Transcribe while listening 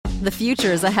The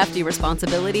future is a hefty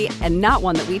responsibility and not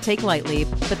one that we take lightly,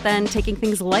 but then taking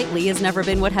things lightly has never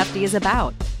been what Hefty is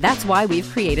about. That's why we've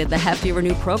created the Hefty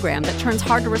Renew program that turns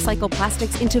hard-to-recycle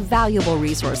plastics into valuable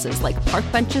resources like park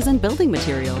benches and building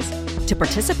materials. To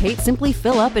participate, simply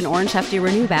fill up an orange Hefty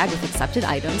Renew bag with accepted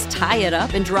items, tie it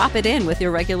up, and drop it in with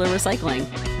your regular recycling.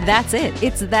 That's it.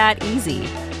 It's that easy.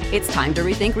 It's time to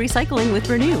rethink recycling with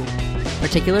Renew.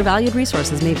 Particular valued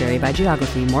resources may vary by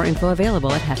geography. More info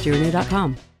available at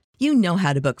heftyrenew.com. You know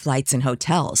how to book flights and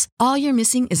hotels. All you're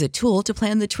missing is a tool to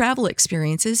plan the travel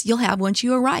experiences you'll have once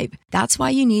you arrive. That's why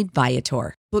you need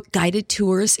Viator. Book guided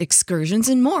tours, excursions,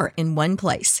 and more in one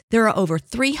place. There are over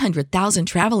 300,000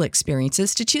 travel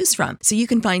experiences to choose from, so you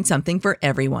can find something for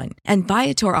everyone. And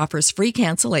Viator offers free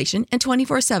cancellation and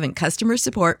 24/7 customer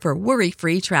support for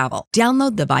worry-free travel.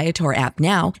 Download the Viator app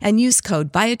now and use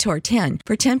code Viator10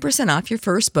 for 10% off your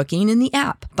first booking in the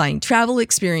app. Find travel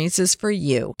experiences for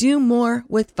you. Do more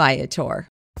with Viator.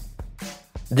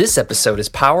 This episode is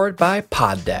powered by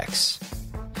Poddex.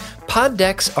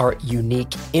 Poddex are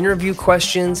unique interview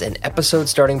questions and episode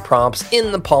starting prompts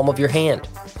in the palm of your hand.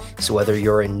 So whether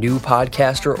you're a new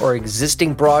podcaster or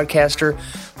existing broadcaster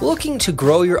looking to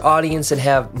grow your audience and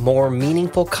have more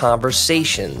meaningful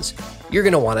conversations, you're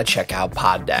going to want to check out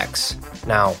Poddex.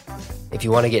 Now, if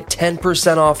you want to get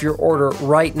 10% off your order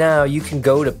right now, you can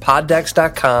go to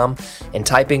poddex.com and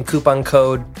type in coupon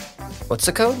code, what's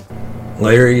the code?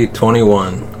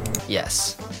 Larry21.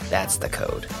 Yes, that's the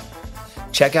code.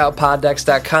 Check out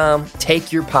poddex.com.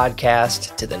 Take your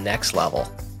podcast to the next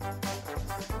level.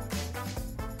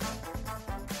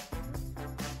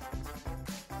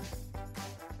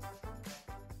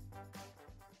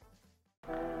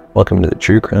 Welcome to the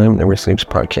True Crime Never Sleeps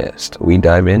podcast. We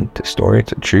dive into stories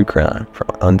of true crime, from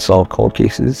unsolved cold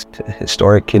cases to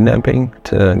historic kidnapping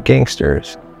to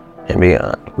gangsters and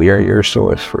beyond. We are your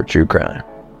source for true crime.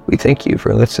 We thank you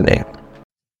for listening.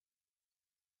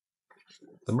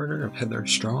 The murder of Heather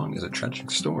Strong is a tragic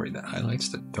story that highlights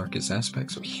the darkest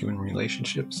aspects of human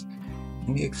relationships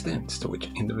and the extents to which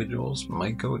individuals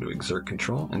might go to exert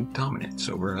control and dominance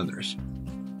over others.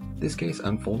 This case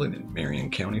unfolded in Marion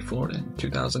County, Florida in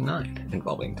 2009,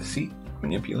 involving deceit,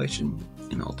 manipulation,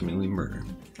 and ultimately murder.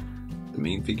 The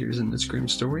main figures in this grim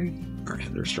story are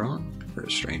Heather Strong, her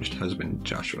estranged husband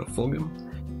Joshua Fulgham,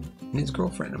 and his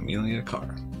girlfriend Amelia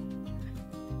Carr.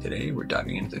 Today, we're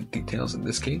diving into the details of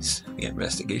this case, the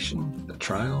investigation, the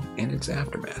trial, and its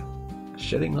aftermath,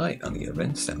 shedding light on the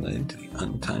events that led to the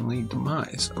untimely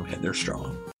demise of Heather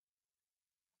Strong.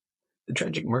 The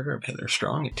tragic murder of Heather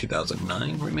Strong in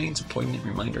 2009 remains a poignant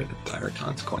reminder of the dire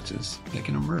consequences that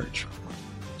can emerge from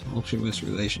tumultuous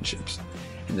relationships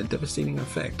and the devastating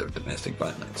effect of domestic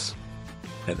violence.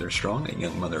 Heather Strong, a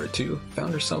young mother of two,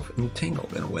 found herself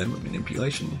entangled in a web of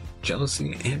manipulation,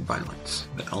 jealousy, and violence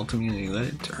that ultimately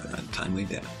led to her untimely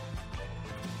death.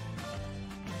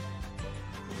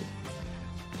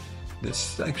 This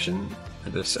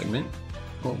segment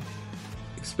will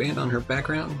expand on her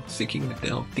background, seeking to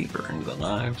delve deeper into the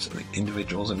lives of the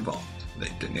individuals involved, the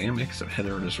dynamics of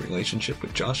Heather's relationship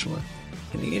with Joshua,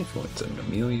 and the influence of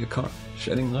Amelia Carr,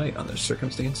 shedding light on the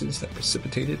circumstances that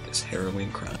precipitated this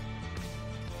harrowing crime.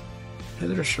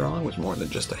 Heather Strong was more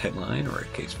than just a headline or a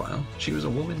case file. She was a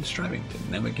woman striving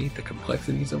to navigate the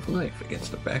complexities of life against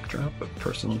the backdrop of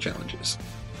personal challenges.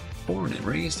 Born and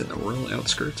raised in the rural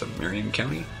outskirts of Marion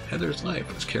County, Heather's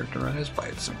life was characterized by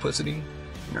its simplicity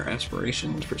and her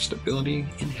aspirations for stability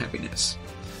and happiness,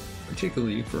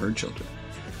 particularly for her children.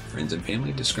 Friends and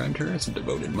family described her as a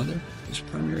devoted mother whose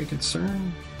primary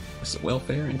concern was the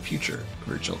welfare and future of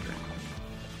her children.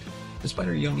 Despite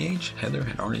her young age, Heather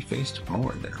had already faced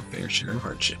more than her fair share of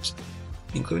hardships,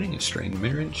 including a strained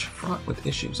marriage fraught with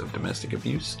issues of domestic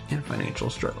abuse and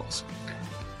financial struggles.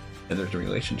 Heather's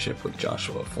relationship with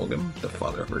Joshua Fulgham, the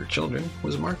father of her children,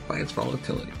 was marked by its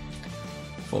volatility.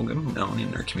 Fulgham, known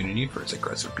in their community for his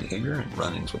aggressive behavior and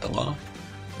run-ins with the law,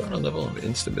 brought a level of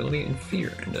instability and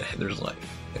fear into Heather's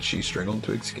life that she struggled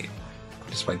to escape.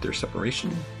 Despite their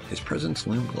separation, his presence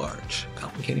loomed large,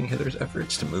 complicating Heather's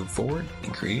efforts to move forward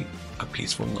and create a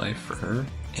peaceful life for her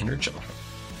and her children.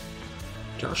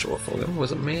 Joshua Fulgham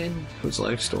was a man whose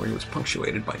life story was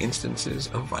punctuated by instances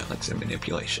of violence and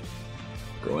manipulation.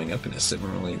 Growing up in a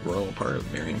similarly rural part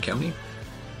of Marion County,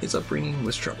 his upbringing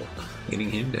was troubled,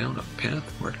 leading him down a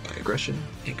path marked by aggression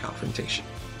and confrontation.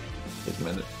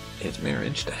 His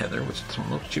marriage to Heather was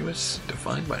tumultuous,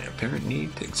 defined by an apparent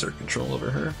need to exert control over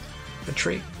her, a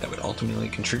trait that would ultimately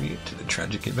contribute to the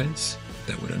tragic events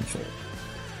that would unfold.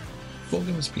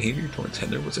 Fulgham's behavior towards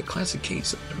Heather was a classic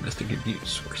case of domestic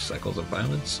abuse, where cycles of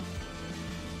violence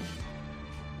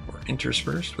were were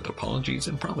interspersed with apologies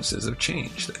and promises of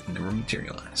change that never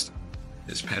materialized.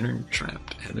 This pattern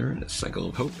trapped Heather in a cycle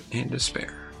of hope and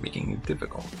despair, making it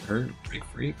difficult for her to break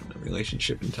free from the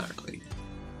relationship entirely.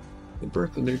 The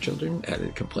birth of their children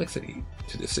added complexity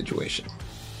to the situation,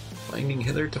 binding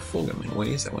Heather to Fulgham in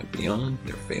ways that went beyond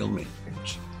their failed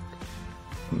marriage.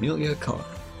 Amelia Carr.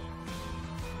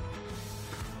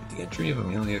 The entry of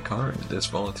Amelia Carr into this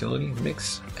volatility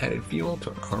mix added fuel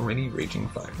to an already raging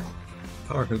fire.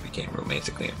 Carr, who became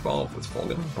romantically involved with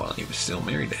Fulgham while he was still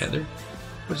married to Heather,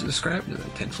 was described as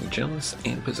intensely jealous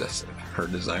and possessive. Her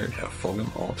desire to have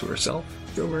Fulgham all to herself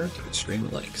drove her to extreme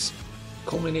lengths,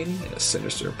 culminating in a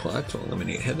sinister plot to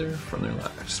eliminate Heather from their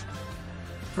lives.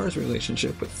 Carr's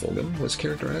relationship with Fulgham was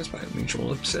characterized by a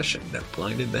mutual obsession that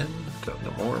blinded them to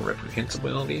the more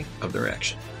reprehensibility of their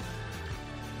action.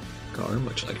 Carr,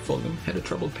 much like Fulgham, had a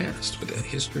troubled past with a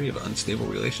history of unstable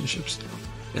relationships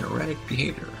and erratic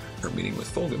behavior. Her meeting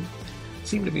with Fulgham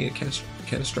seemed to be a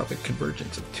catastrophic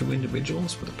convergence of two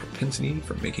individuals with a propensity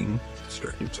for making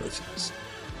destructive choices.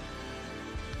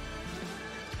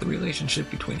 The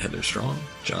relationship between Heather Strong,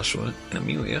 Joshua, and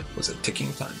Amelia was a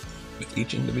ticking time, with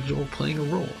each individual playing a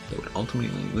role that would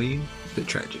ultimately lead to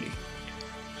tragedy.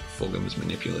 Fulgham's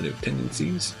manipulative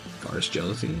tendencies, Carr's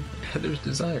jealousy, and Heather's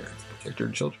desire to protect her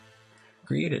children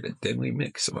created a deadly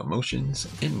mix of emotions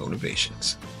and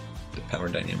motivations. The power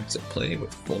dynamics at play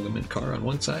with Fulgham and Carr on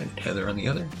one side and Heather on the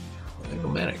other were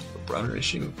emblematic of a broader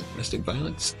issue of domestic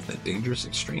violence and the dangerous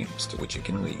extremes to which it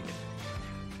can lead.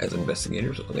 As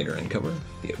investigators would later uncover,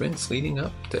 the events leading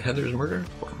up to Heather's murder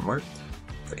were marked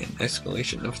by an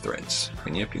escalation of threats,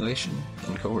 manipulation,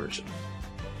 and coercion.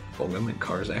 Fulgham and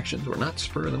Carr's actions were not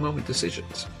spur-of-the-moment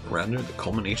decisions, rather the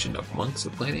culmination of months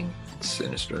of planning and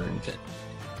sinister intent.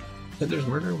 Heather's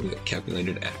murder was a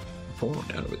calculated act, born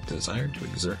out of a desire to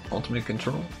exert ultimate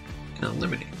control and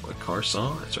eliminate what Carr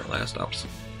saw as her last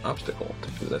obstacle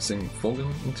to possessing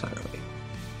Fulgham entirely.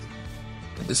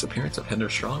 The disappearance of Heather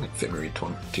Strong in February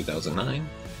 2009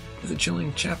 is a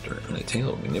chilling chapter in a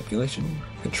tale of manipulation,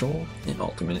 control, and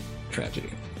ultimate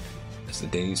tragedy. As the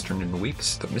days turned into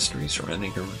weeks, the mystery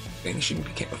surrounding her vanishing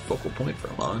became a focal point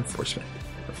for law enforcement,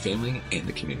 her family, and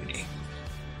the community.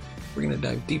 We're going to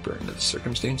dive deeper into the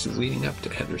circumstances leading up to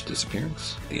Heather's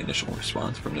disappearance, the initial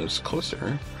response from those close to her,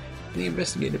 and the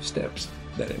investigative steps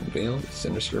that unveiled a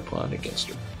sinister plot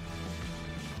against her.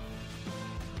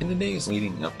 In the days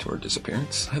leading up to her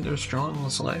disappearance, Heather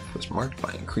Strong's life was marked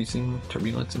by increasing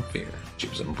turbulence and fear. She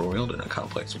was embroiled in a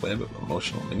complex web of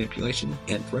emotional manipulation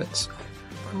and threats,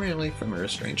 primarily from her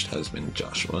estranged husband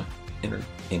Joshua and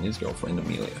his girlfriend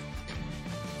Amelia.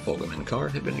 Fulgham and Carr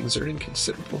had been exerting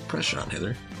considerable pressure on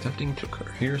Heather, attempting to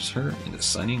coerce her into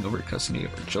signing over custody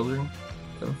of her children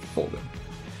to Fulgham.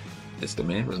 This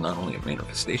demand was not only a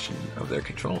manifestation of their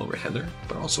control over Heather,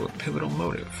 but also a pivotal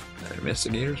motive that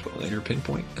investigators would later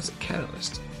pinpoint as a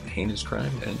catalyst to the heinous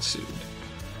crime that ensued.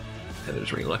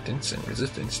 Heather's reluctance and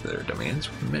resistance to their demands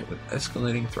were met with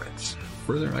escalating threats,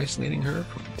 further isolating her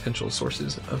from potential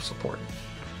sources of support.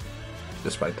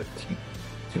 Despite the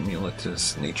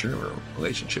tumultuous nature of her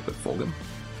relationship with Fulgham,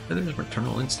 Heather's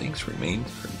maternal instincts remained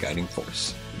her guiding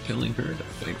force, compelling her to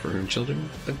fight for her children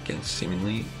against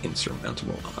seemingly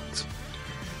insurmountable odds.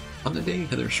 On the day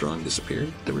Heather Strong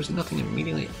disappeared, there was nothing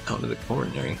immediately out of the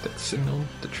ordinary that signaled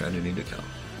the tragedy to come.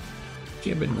 She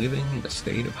had been living in a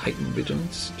state of heightened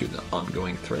vigilance due to the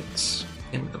ongoing threats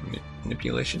and the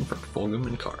manipulation from Fulgham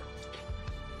and Carr.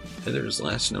 Heather's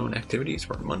last known activities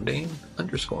were mundane,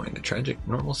 underscoring the tragic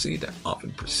normalcy that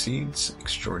often precedes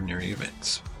extraordinary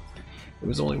events. It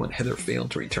was only when Heather failed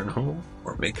to return home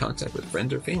or make contact with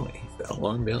friends or family that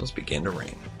alarm bells began to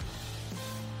ring.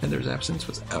 Heather's absence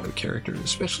was out of character,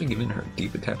 especially given her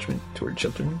deep attachment to her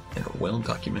children and her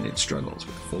well-documented struggles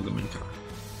with Fulgham and Carr.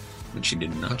 When she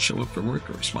did not show up for work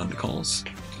or respond to calls,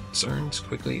 concerns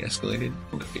quickly escalated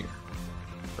into fear.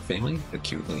 Her family,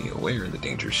 acutely aware of the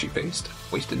dangers she faced,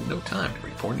 wasted no time in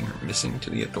reporting her missing to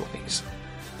the authorities.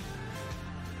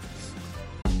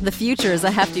 The future is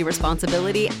a hefty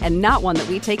responsibility and not one that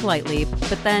we take lightly,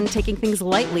 but then taking things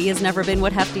lightly has never been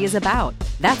what Hefty is about.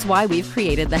 That's why we've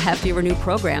created the Hefty Renew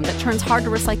program that turns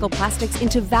hard-to-recycle plastics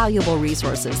into valuable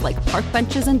resources like park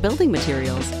benches and building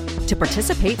materials. To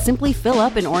participate, simply fill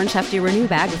up an orange Hefty Renew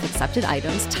bag with accepted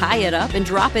items, tie it up, and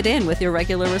drop it in with your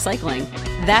regular recycling.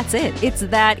 That's it. It's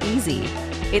that easy.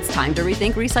 It's time to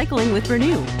rethink recycling with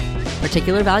Renew.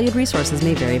 Particular valued resources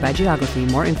may vary by geography.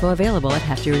 More info available at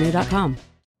heftyrenew.com.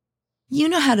 You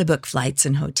know how to book flights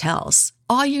and hotels.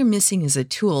 All you're missing is a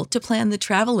tool to plan the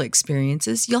travel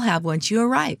experiences you'll have once you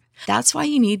arrive. That's why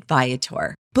you need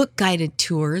Viator. Book guided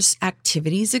tours,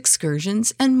 activities,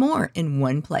 excursions, and more in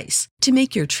one place to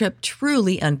make your trip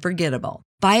truly unforgettable.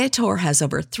 Viator has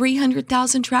over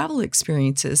 300,000 travel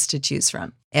experiences to choose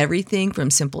from. Everything from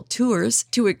simple tours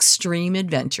to extreme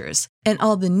adventures and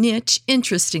all the niche,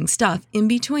 interesting stuff in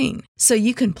between. So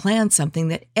you can plan something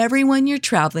that everyone you're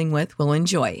traveling with will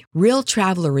enjoy. Real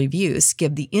traveler reviews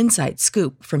give the inside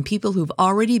scoop from people who've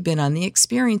already been on the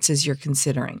experiences you're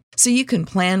considering. So you can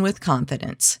plan with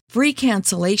confidence. Free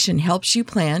cancellation helps you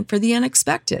plan for the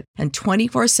unexpected. And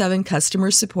 24/7 customer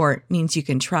support means you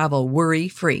can travel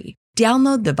worry-free.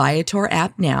 Download the Viator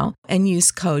app now and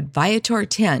use code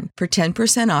Viator10 for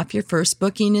 10% off your first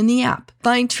booking in the app.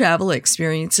 Find travel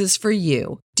experiences for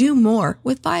you. Do more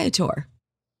with Viator.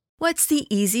 What's the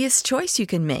easiest choice you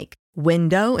can make?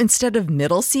 Window instead of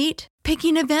middle seat?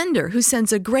 Picking a vendor who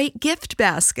sends a great gift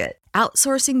basket?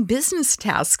 Outsourcing business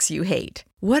tasks you hate?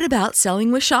 What about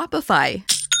selling with Shopify?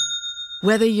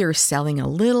 Whether you're selling a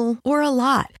little or a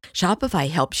lot, Shopify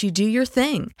helps you do your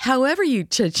thing, however you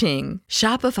cha-ching.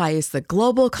 Shopify is the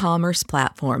global commerce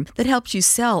platform that helps you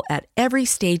sell at every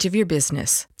stage of your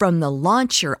business. From the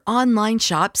launch your online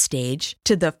shop stage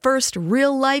to the first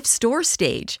real-life store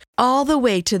stage, all the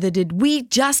way to the did we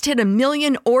just hit 1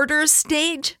 million orders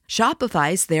stage?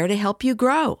 Shopify's there to help you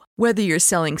grow. Whether you're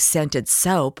selling scented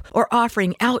soap or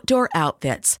offering outdoor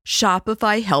outfits,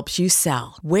 Shopify helps you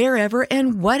sell. Wherever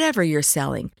and whatever you're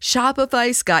selling,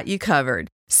 Shopify's got you covered.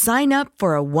 Sign up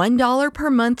for a $1 per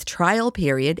month trial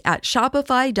period at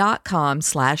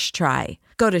shopify.com/try.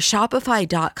 Go to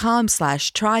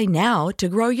shopify.com/try now to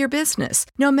grow your business,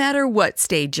 no matter what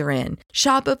stage you're in.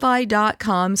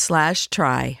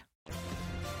 Shopify.com/try.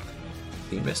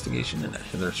 The investigation into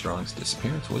Heather Strong's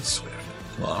disappearance was swift,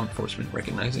 law enforcement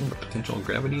recognizing the potential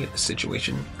gravity of the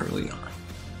situation early on.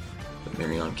 The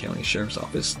Marion County Sheriff's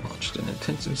Office launched an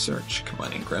intensive search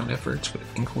combining ground efforts with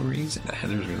inquiries into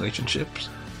Heather's relationships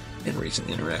and recent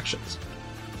interactions.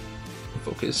 The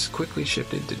focus quickly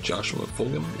shifted to Joshua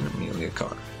Fulgham and Amelia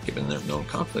Carr, given their known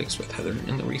conflicts with Heather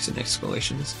and the recent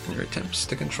escalations in their attempts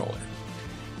to control her.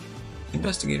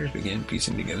 Investigators began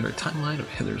piecing together a timeline of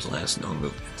Heather's last known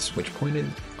movements, which pointed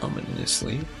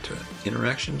ominously to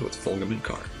interactions with Fulgham and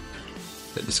Carr.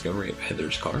 The discovery of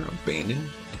Heather's car abandoned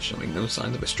and showing no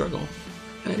signs of a struggle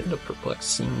added a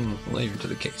perplexing layer to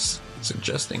the case,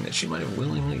 suggesting that she might have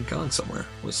willingly gone somewhere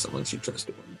with someone she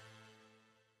trusted.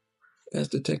 As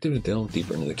detectives delved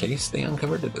deeper into the case, they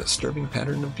uncovered a disturbing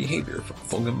pattern of behavior from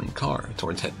Fulgham and Carr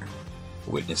towards Heather.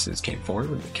 Witnesses came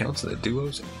forward with accounts of the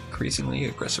duo's increasingly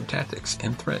aggressive tactics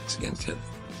and threats against Heather.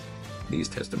 These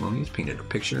testimonies painted a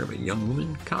picture of a young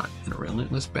woman caught in a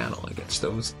relentless battle against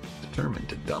those determined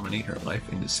to dominate her life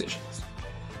and decisions.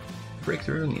 The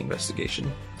breakthrough in the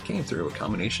investigation came through a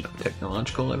combination of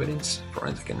technological evidence,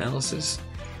 forensic analysis,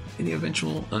 and the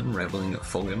eventual unraveling of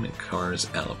Fulgham and Carr's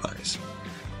alibis.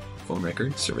 Phone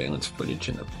records, surveillance footage,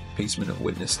 and the placement of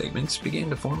witness statements began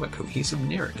to form a cohesive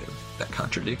narrative that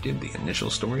contradicted the initial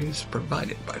stories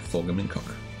provided by Fulgham and Carr.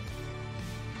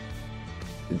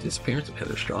 The disappearance of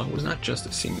Heather Strong was not just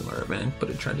a singular event, but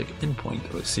a tragic endpoint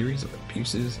of a series of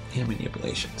abuses and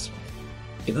manipulations.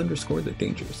 It underscored the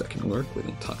dangers that can lurk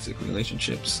within toxic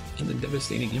relationships and the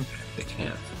devastating impact they can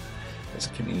have. As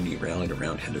a community rallied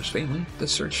around Heather's family, the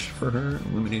search for her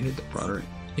illuminated the broader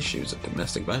issues of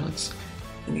domestic violence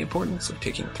and the importance of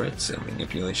taking threats and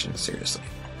manipulation seriously.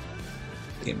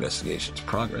 The investigation's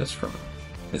progress from a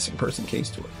missing person case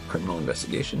to a criminal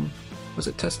investigation was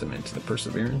a testament to the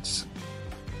perseverance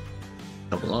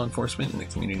of law enforcement and the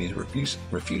community's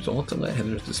refusal to let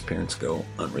Heather's disappearance go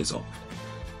unresolved.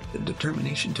 The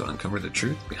determination to uncover the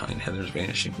truth behind Heather's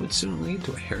vanishing would soon lead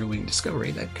to a harrowing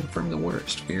discovery that confirmed the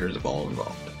worst fears of all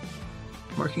involved,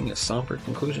 marking a somber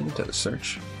conclusion to the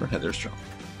search for Heather Strong.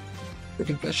 The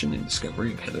confession and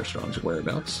discovery of Heather Strong's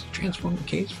whereabouts transformed the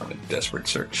case from a desperate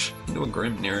search into a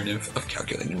grim narrative of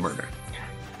calculated murder.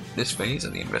 This phase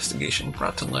of the investigation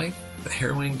brought to light the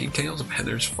harrowing details of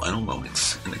Heather's final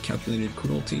moments and the calculated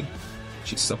cruelty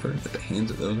she suffered at the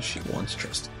hands of those she once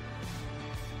trusted.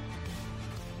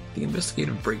 The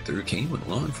investigative breakthrough came when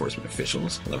law enforcement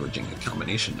officials, leveraging a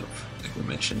combination of, like we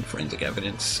mentioned, forensic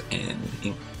evidence and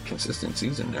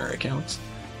inconsistencies in their accounts,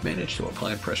 managed to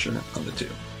apply pressure on the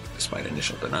two. Despite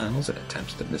initial denials and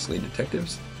attempts to mislead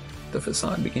detectives, the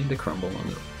facade began to crumble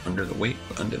under the weight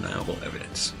of undeniable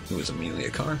evidence. It was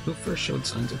Amelia Carr who first showed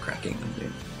signs of cracking under the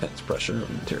intense pressure of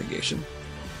interrogation.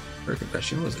 Her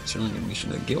confession was a chilling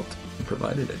admission of guilt and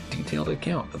provided a detailed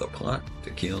account of the plot to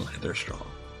kill Heather Strong.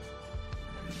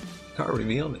 Carr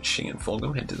revealed that she and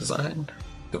Fulgham had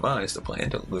devised a plan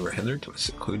to lure Heather to a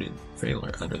secluded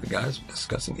trailer under the guise of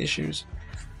discussing issues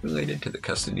related to the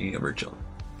custody of her children.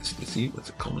 This deceit was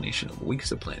a culmination of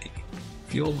weeks of planning,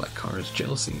 fueled by Carr's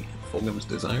jealousy and Fulgham's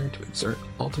desire to exert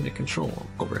ultimate control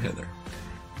over Heather.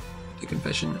 The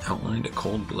confession outlined a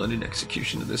cold-blooded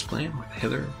execution of this plan, with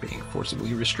Heather being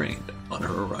forcibly restrained on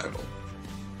her arrival.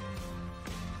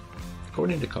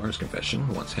 According to Carr's confession,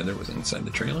 once Heather was inside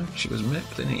the trailer, she was met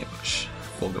with an ambush.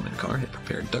 Fulgham and Carr had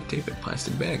prepared duct tape and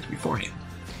plastic bags beforehand,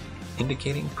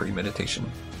 indicating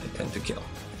premeditation, intent to kill.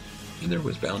 Heather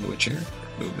was bound to a chair,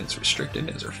 her movements restricted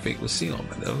as her fate was sealed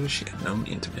by those she had known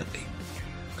intimately.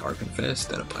 Carr confessed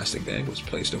that a plastic bag was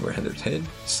placed over Heather's head,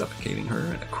 suffocating her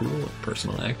in a cruel and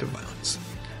personal act of violence.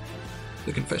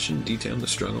 The confession detailed the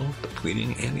struggle, the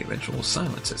pleading, and the eventual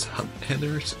silence as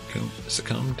Heather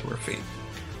succumbed to her fate.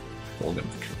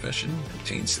 Fulgham's confession,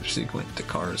 obtained subsequent to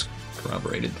Carr's,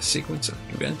 corroborated the sequence of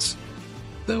events,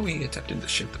 though he attempted to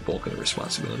shift the bulk of the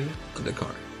responsibility onto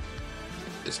Carr.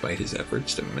 Despite his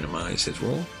efforts to minimize his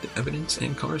role, the evidence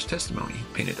in Carr's testimony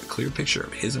painted a clear picture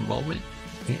of his involvement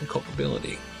and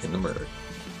culpability in the murder.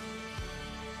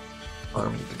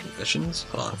 Armed with the confessions,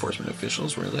 law enforcement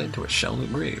officials were led to a shallow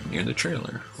grave near the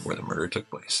trailer where the murder took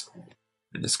place.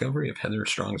 The discovery of Heather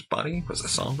Strong's body was a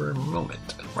somber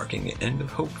moment, marking the end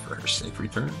of hope for her safe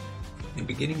return and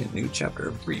beginning a new chapter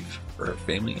of grief for her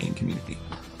family and community.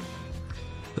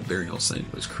 The burial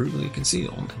site was crudely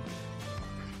concealed,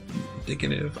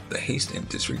 indicative of the haste and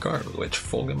disregard with which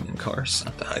Fulgham and Carr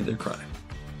sought to hide their crime.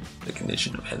 The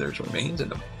condition of Heather's remains at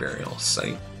the burial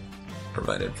site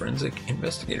provided forensic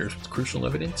investigators with crucial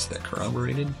evidence that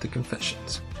corroborated the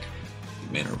confessions.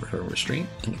 The manner of her restraint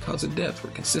and the cause of death were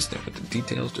consistent with the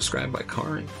details described by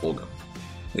Carr and Fulgham,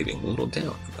 leaving little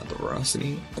doubt about the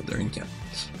veracity of their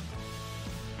encounters.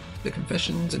 The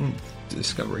confessions and the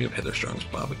discovery of Heather Strong's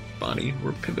body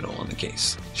were pivotal in the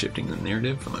case, shifting the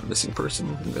narrative from a missing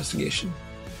person investigation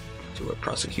to a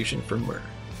prosecution for murder.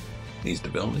 These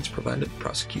developments provided the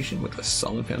prosecution with a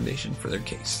solid foundation for their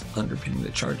case, underpinning the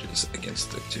charges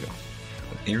against the two,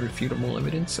 with irrefutable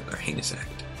evidence of their heinous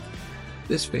act.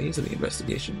 This phase of the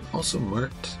investigation also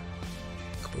marked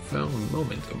a profound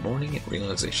moment of mourning and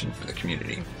realization for the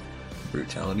community. The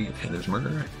brutality of Heather's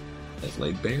murder, as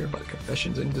laid bare by the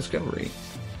confessions and discovery,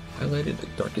 highlighted the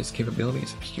darkest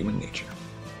capabilities of human nature.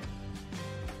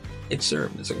 It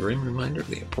served as a grim reminder of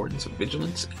the importance of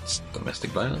vigilance against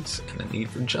domestic violence and the need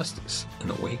for justice in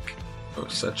the wake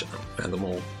of such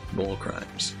unfathomable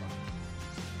crimes.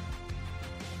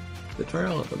 The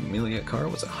trial of Amelia Carr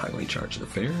was a highly charged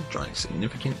affair, drawing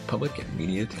significant public and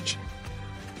media attention.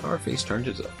 Carr faced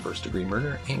charges of first-degree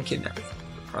murder and kidnapping,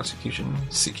 with the prosecution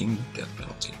seeking the death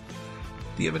penalty.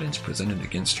 The evidence presented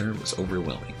against her was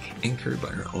overwhelming, anchored by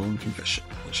her own confession,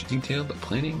 which detailed the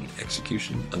planning and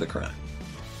execution of the crime.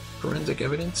 Forensic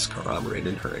evidence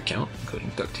corroborated her account,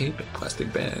 including duct tape and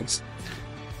plastic bags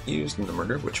used in the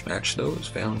murder, which matched those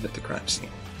found at the crime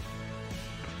scene.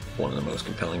 One of the most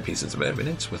compelling pieces of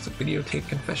evidence was the videotaped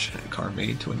confession Carr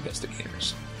made to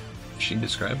investigators. She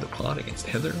described the plot against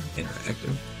Heather and her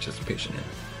active participation in it.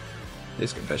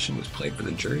 This confession was played for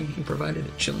the jury and provided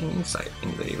a chilling insight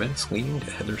into the events leading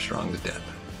to Heather Strong's death.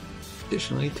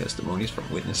 Additionally, testimonies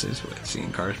from witnesses who had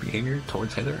seen Carr's behavior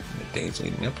towards Heather in the days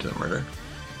leading up to the murder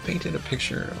painted a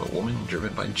picture of a woman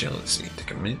driven by jealousy to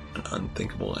commit an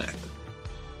unthinkable act.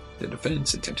 The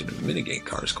defense attempted to mitigate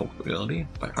Carr's culpability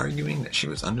by arguing that she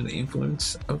was under the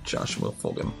influence of Joshua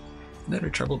Fulgham and that her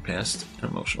troubled past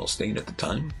and emotional state at the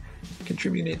time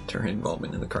contributed to her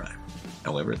involvement in the crime.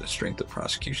 However, the strength of the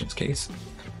prosecution's case,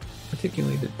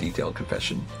 particularly the detailed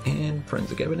confession and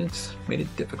forensic evidence, made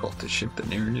it difficult to shift the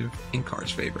narrative in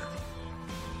Carr's favor.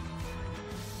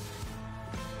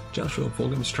 Joshua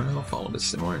Fulgham's trial followed a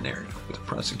similar narrative, with the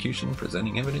prosecution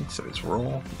presenting evidence of his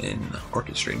role in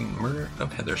orchestrating the murder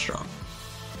of Heather Strong.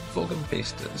 Fulgham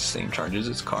faced the same charges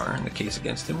as Carr, and the case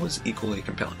against him was equally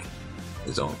compelling.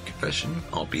 His own confession,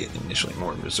 albeit initially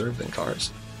more reserved than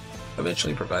Carr's,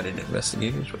 eventually provided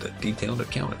investigators with a detailed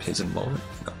account of his involvement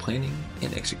in the planning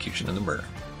and execution of the murder.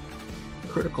 A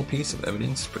critical piece of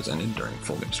evidence presented during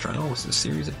Fulgham's trial was the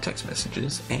series of text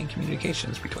messages and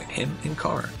communications between him and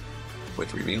Carr,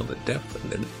 which revealed the depth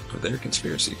of their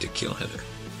conspiracy to kill Heather.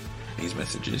 These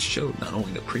messages showed not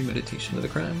only the premeditation of the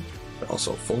crime, but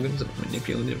also Fulgham's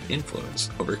manipulative influence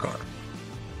over Carr.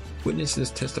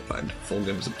 Witnesses testified to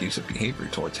Fulgham's abusive behavior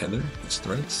towards Heather, his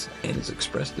threats, and his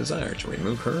expressed desire to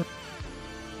remove her.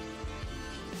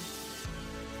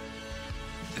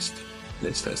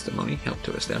 This testimony helped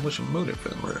to establish a motive for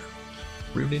the murder,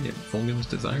 rooted in Fulgham's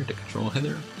desire to control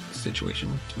Heather, the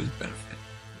situation to his benefit.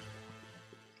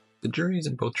 The juries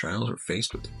in both trials were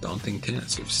faced with the daunting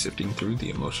task of sifting through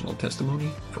the emotional testimony,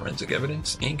 forensic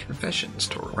evidence, and confessions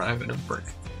to arrive at a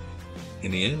verdict.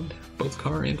 In the end, both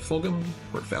Carr and Fulgham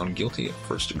were found guilty of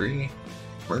first-degree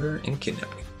murder and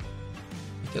kidnapping.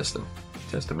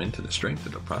 Testament to the strength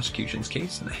of the prosecution's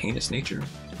case and the heinous nature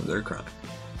of their crime.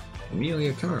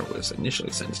 Amelia Carr was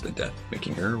initially sentenced to death,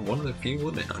 making her one of the few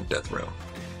women on death row.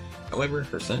 However,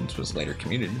 her sentence was later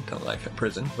commuted to life in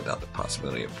prison without the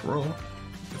possibility of parole,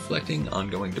 reflecting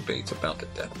ongoing debates about the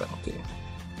death penalty.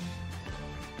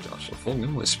 Joshua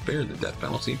Fulgham was spared the death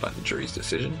penalty by the jury's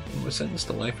decision and was sentenced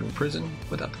to life in prison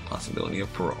without the possibility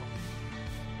of parole.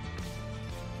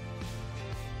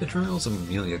 The trials of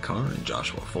Amelia Carr and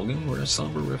Joshua Fulgham were a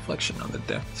somber reflection on the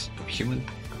depths of human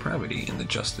depravity in the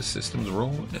justice system's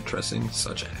role in addressing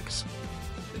such acts.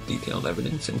 The detailed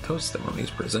evidence and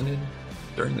testimonies presented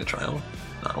during the trial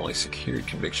not only secured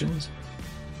convictions,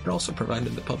 but also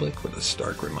provided the public with a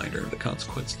stark reminder of the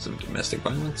consequences of domestic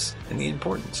violence and the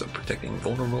importance of protecting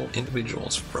vulnerable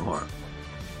individuals from harm.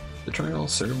 The trial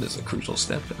served as a crucial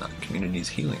step in the community's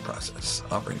healing process,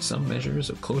 offering some measures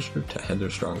of closure to Heather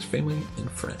Strong's family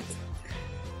and friends,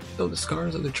 though the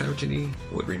scars of the tragedy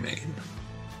would remain.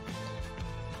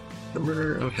 The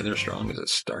murder of Heather Strong is a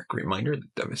stark reminder of the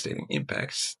devastating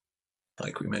impacts,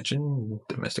 like we mentioned,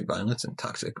 domestic violence and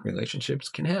toxic relationships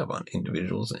can have on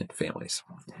individuals and families.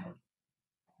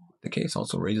 The case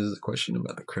also raises the question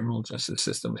about the criminal justice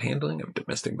system's handling of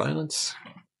domestic violence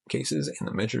cases and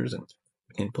the measures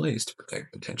in place to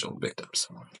protect potential victims.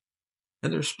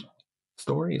 Heather's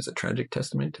story is a tragic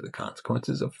testament to the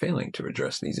consequences of failing to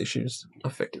address these issues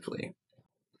effectively.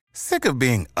 Sick of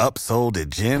being upsold at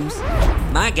gyms?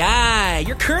 My guy,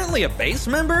 you're currently a base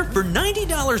member? For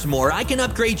 $90 more, I can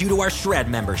upgrade you to our Shred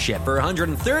membership. For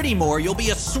 $130 more, you'll be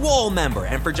a Swole member.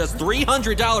 And for just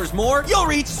 $300 more, you'll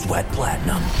reach Sweat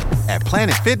Platinum. At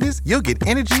Planet Fitness, you'll get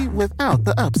energy without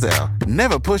the upsell.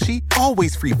 Never pushy,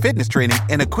 always free fitness training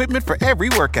and equipment for every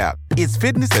workout. It's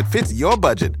fitness that fits your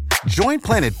budget. Join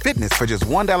Planet Fitness for just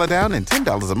 $1 down and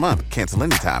 $10 a month. Cancel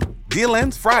anytime. Deal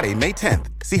ends Friday, May 10th.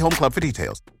 See Home Club for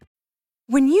details.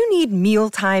 When you need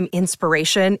mealtime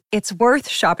inspiration, it's worth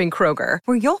shopping Kroger,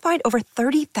 where you'll find over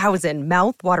 30,000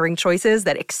 mouth-watering choices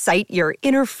that excite your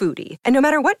inner foodie. And no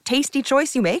matter what tasty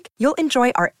choice you make, you'll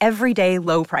enjoy our everyday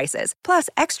low prices, plus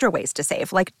extra ways to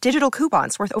save, like digital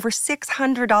coupons worth over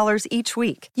 $600 each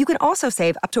week. You can also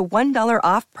save up to $1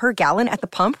 off per gallon at the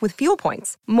pump with fuel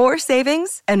points. More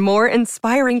savings and more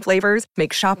inspiring flavors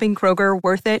make shopping Kroger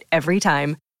worth it every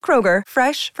time. Kroger,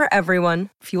 fresh for everyone.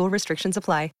 Fuel restrictions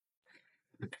apply.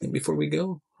 And before we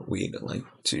go, we'd like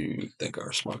to thank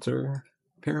our sponsor,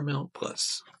 Paramount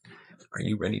Plus. Are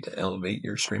you ready to elevate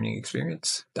your streaming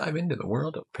experience? Dive into the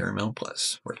world of Paramount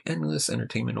Plus, where endless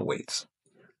entertainment awaits.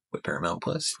 With Paramount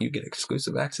Plus, you get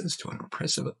exclusive access to an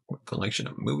impressive collection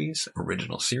of movies,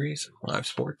 original series, live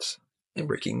sports, and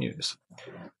breaking news.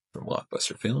 From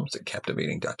blockbuster films to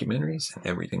captivating documentaries and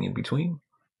everything in between,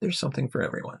 there's something for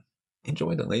everyone.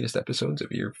 Enjoy the latest episodes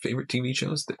of your favorite TV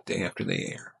shows the day after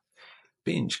they air.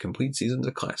 Binge complete seasons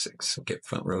of classics. Get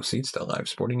front row seats to live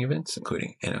sporting events,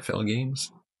 including NFL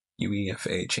games,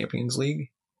 UEFA Champions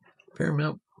League.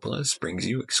 Paramount Plus brings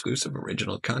you exclusive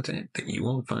original content that you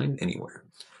won't find anywhere.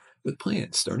 With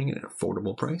plans starting at an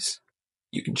affordable price,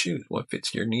 you can choose what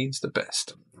fits your needs the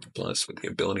best. Plus, with the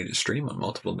ability to stream on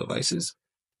multiple devices,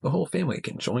 the whole family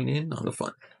can join in on the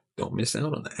fun. Don't miss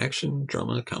out on the action,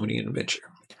 drama, comedy, and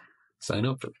adventure. Sign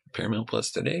up for Paramount Plus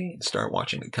today and start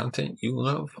watching the content you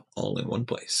love all in one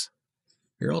place.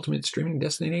 Your ultimate streaming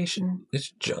destination is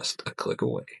just a click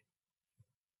away.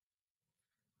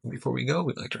 Before we go,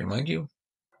 we'd like to remind you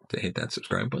to hit that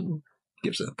subscribe button.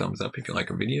 Give us a thumbs up if you like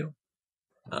our video.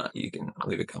 You can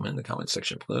leave a comment in the comment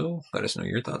section below. Let us know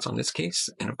your thoughts on this case.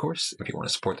 And of course, if you want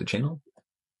to support the channel,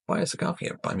 buy us a coffee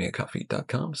at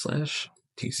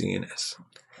buymeacoffee.com/TCNS.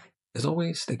 As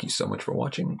always, thank you so much for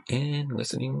watching and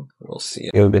listening. We'll see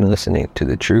you. You have been listening to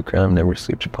the True Crime Never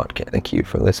Sleeps podcast. Thank you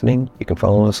for listening. You can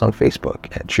follow us on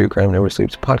Facebook at True Crime Never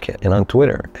Sleeps podcast and on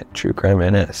Twitter at True Crime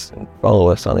NS. And follow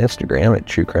us on Instagram at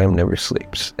True Crime Never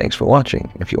Sleeps. Thanks for watching.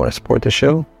 If you want to support the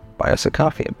show, buy us a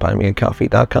coffee at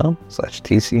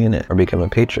buymeacoffee.com/TCNS or become a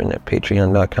patron at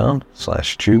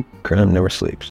patreon.com/True Crime Never Sleeps.